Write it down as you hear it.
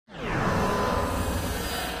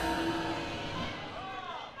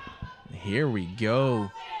Here we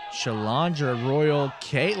go. Shalandra Royal,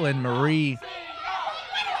 Kaitlyn Marie.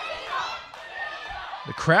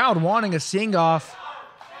 The crowd wanting a sing-off.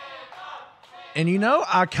 And you know,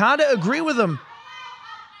 I kind of agree with them.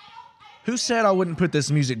 Who said I wouldn't put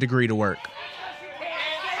this music degree to work?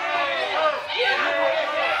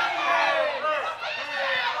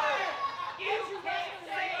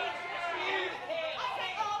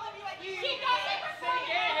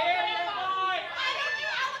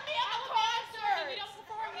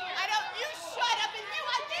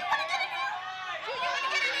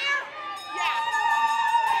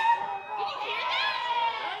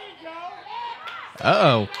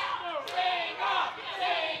 Uh-oh.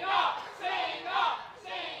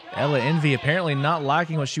 Ella Envy apparently not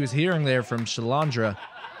liking what she was hearing there from Shalandra.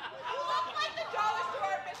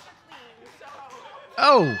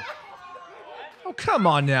 Oh. Oh, come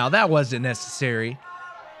on now. That wasn't necessary.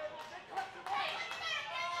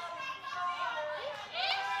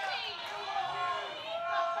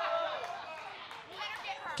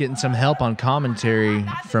 Getting some help on commentary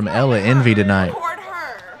from Ella Envy tonight.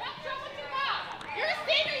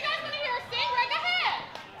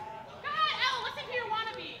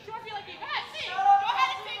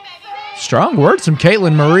 Strong words from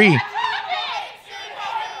Kaitlyn Marie.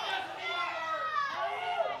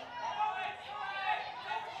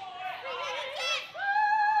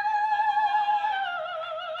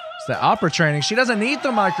 It's the opera training. She doesn't need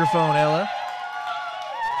the microphone, Ella.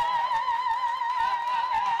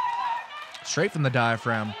 Straight from the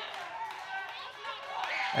diaphragm.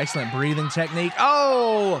 Excellent breathing technique.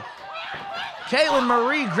 Oh! Kaitlyn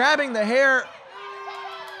Marie grabbing the hair.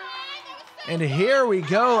 And here we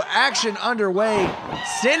go, action underway,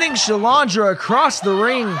 sending Shalandra across the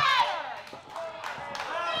ring.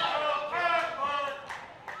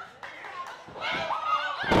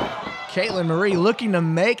 Kaitlyn Marie looking to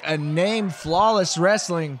make a name, flawless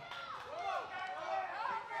wrestling.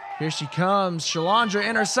 Here she comes, Shalandra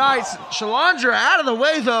in her sights. Shalandra out of the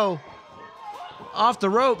way though. Off the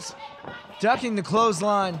ropes, ducking the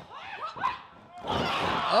clothesline.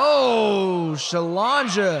 Oh,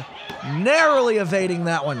 Shalandra narrowly evading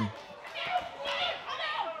that one.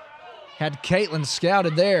 Had Kaitlyn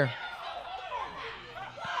scouted there.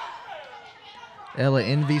 Ella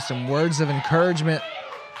Envy, some words of encouragement.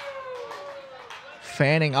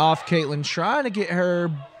 Fanning off Kaitlyn, trying to get her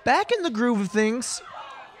back in the groove of things.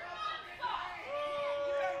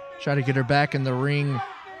 Try to get her back in the ring.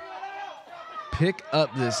 Pick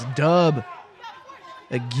up this dub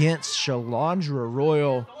against Shalandra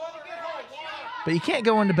Royal. But you can't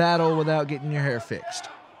go into battle without getting your hair fixed.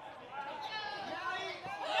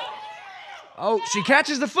 Oh, she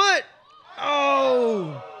catches the foot.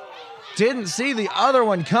 Oh, didn't see the other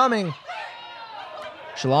one coming.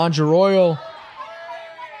 Shalandra Royal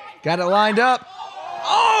got it lined up.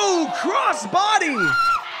 Oh, cross body.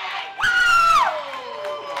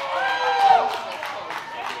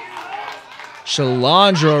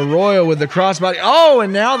 Shalandra Royal with the crossbody. Oh,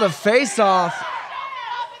 and now the face-off.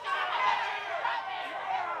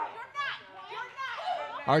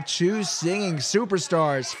 Our two singing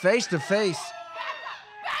superstars face to face.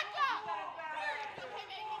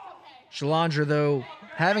 Shalandra, though,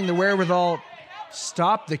 having the wherewithal,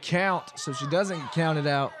 stop the count so she doesn't get counted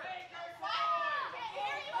out.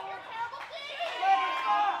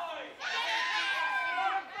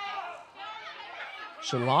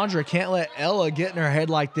 Shalandra can't let Ella get in her head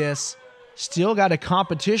like this. Still got a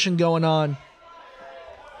competition going on.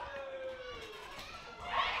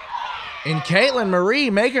 And Kaitlyn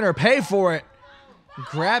Marie making her pay for it.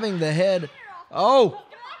 Grabbing the head. Oh.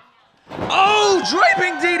 Oh,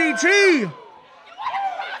 draping DDT.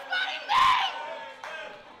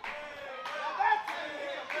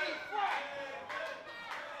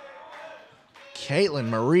 Kaitlyn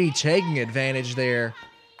Marie taking advantage there.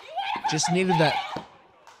 Just needed that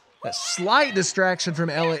slight distraction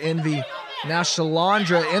from Ella Envy. Now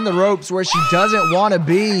Shalandra in the ropes where she doesn't want to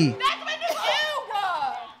be.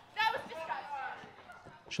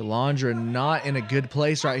 Shalandra not in a good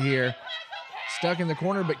place right here. Stuck in the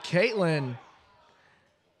corner, but Kaitlyn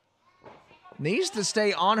needs to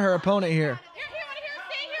stay on her opponent here.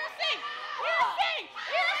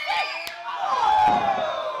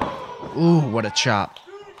 Ooh, what a chop.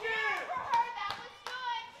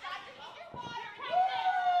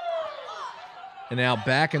 And now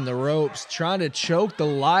back in the ropes, trying to choke the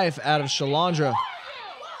life out of Shalandra.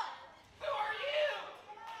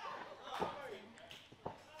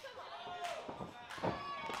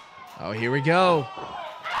 Oh, here we go.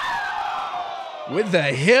 With the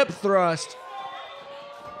hip thrust.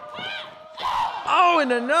 Oh,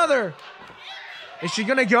 and another. Is she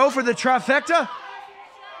going to go for the trifecta?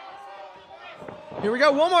 Here we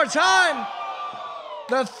go, one more time.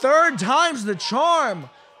 The third time's the charm.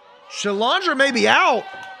 Shalandra may be out.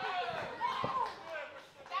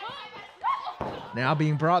 Now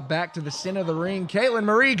being brought back to the center of the ring. Kaitlyn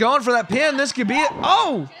Marie going for that pin. This could be it.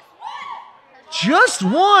 Oh! Just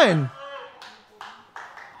one.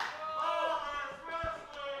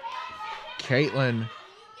 Kaitlyn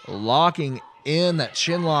locking in that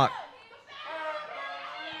chin lock.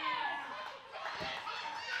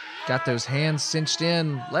 Got those hands cinched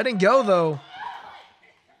in. Letting go, though.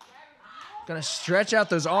 Gonna stretch out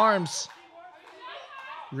those arms.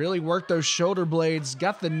 Really work those shoulder blades.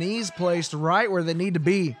 Got the knees placed right where they need to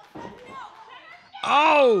be.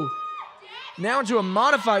 Oh! Now into a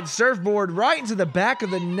modified surfboard right into the back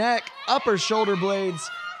of the neck. Upper shoulder blades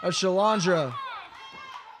of Shalandra.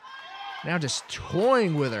 Now just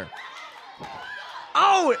toying with her.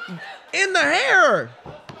 Oh! In the hair!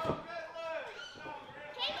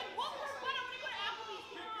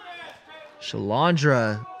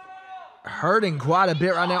 Shalandra hurting quite a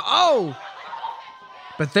bit right now. Oh!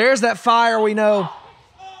 But there's that fire we know.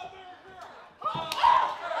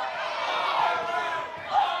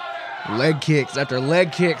 Leg kicks after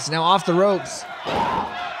leg kicks. Now off the ropes.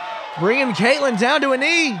 Bringing Kaitlyn down to a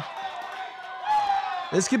knee.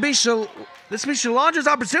 This could be Shalandra's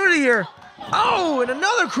opportunity here. Oh, and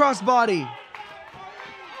another crossbody.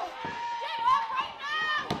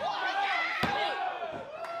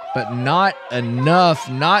 But not enough,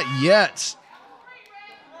 not yet.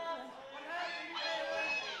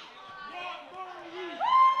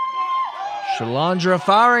 Shalandra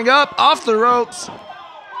firing up off the ropes.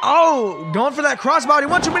 Oh, going for that crossbody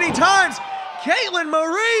one too many times. Kaitlyn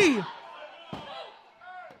Marie.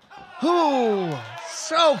 Ooh,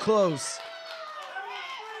 so close.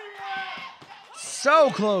 So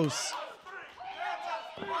close.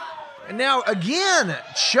 And now again,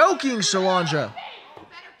 choking Shalandra.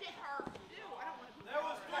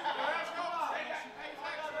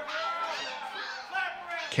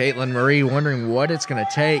 Kaitlyn Marie wondering what it's going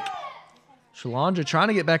to take. Shalandra trying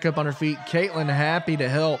to get back up on her feet. Kaitlyn happy to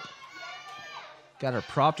help. Got her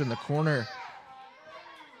propped in the corner.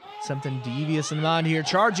 Something devious in mind here.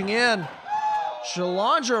 Charging in.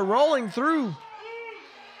 Shalandra rolling through.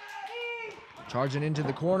 Charging into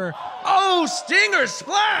the corner. Oh, stinger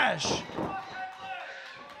splash.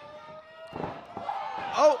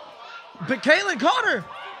 Oh, but Kaitlyn caught her.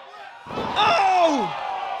 Oh!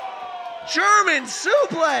 German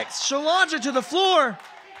suplex. Shalandra to the floor.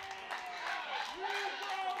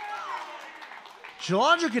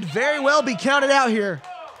 Shalandra could very well be counted out here.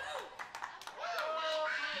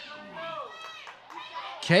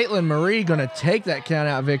 Kaitlyn Marie gonna take that count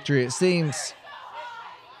out victory, it seems.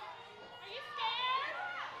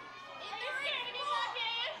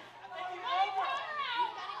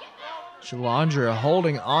 Shalandra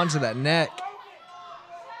holding onto that neck.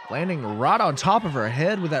 Landing right on top of her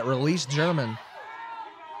head with that released German.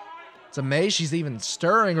 It's amazing she's even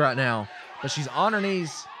stirring right now, but she's on her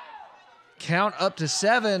knees. Count up to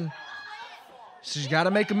 7. She's got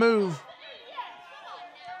to make a move.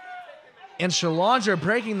 And Shalandra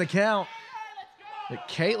breaking the count. But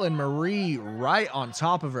Kaitlyn Marie right on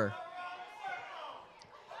top of her.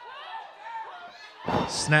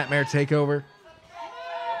 Snapmare takeover.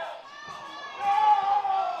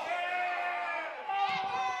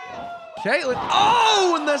 Kaitlyn,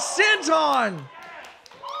 oh, and the senton!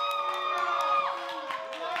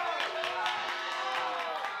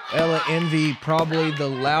 Ella Envy, probably the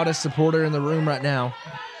loudest supporter in the room right now.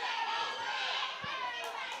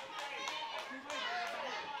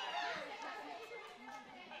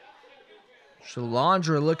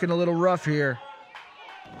 Shalandra looking a little rough here.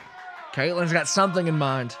 Kaitlyn's got something in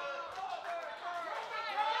mind.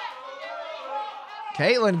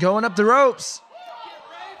 Kaitlyn going up the ropes.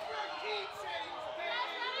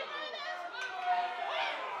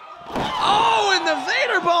 Oh, and the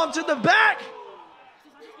Vader bomb to the back.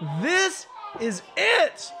 This is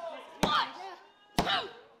it.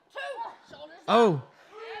 Oh,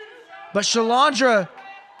 but Shalandra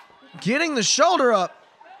getting the shoulder up.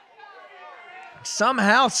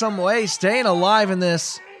 Somehow, some way, staying alive in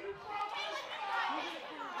this.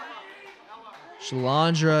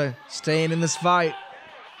 Shalandra staying in this fight.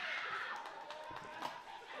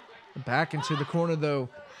 Back into the corner, though.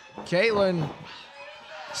 Kaitlyn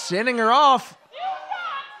sending her off.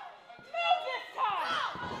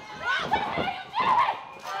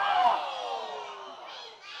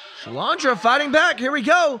 Shalandra fighting back. Here we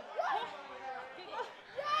go.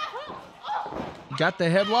 Got the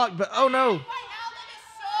headlock, but oh no.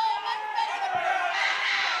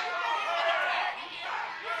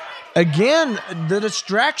 Again, the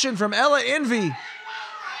distraction from Ella Envy.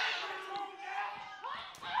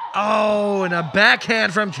 Oh, and a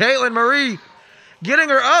backhand from Kaitlyn Marie. Getting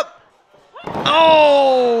her up.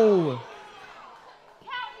 Oh!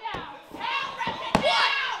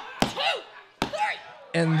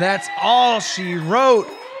 And that's all she wrote.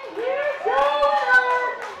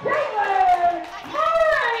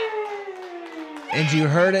 And you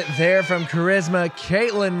heard it there from Charisma.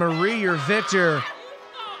 Kaitlyn Marie, your victor.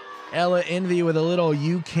 Ella Envy with a little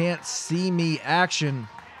 "you can't see me" action.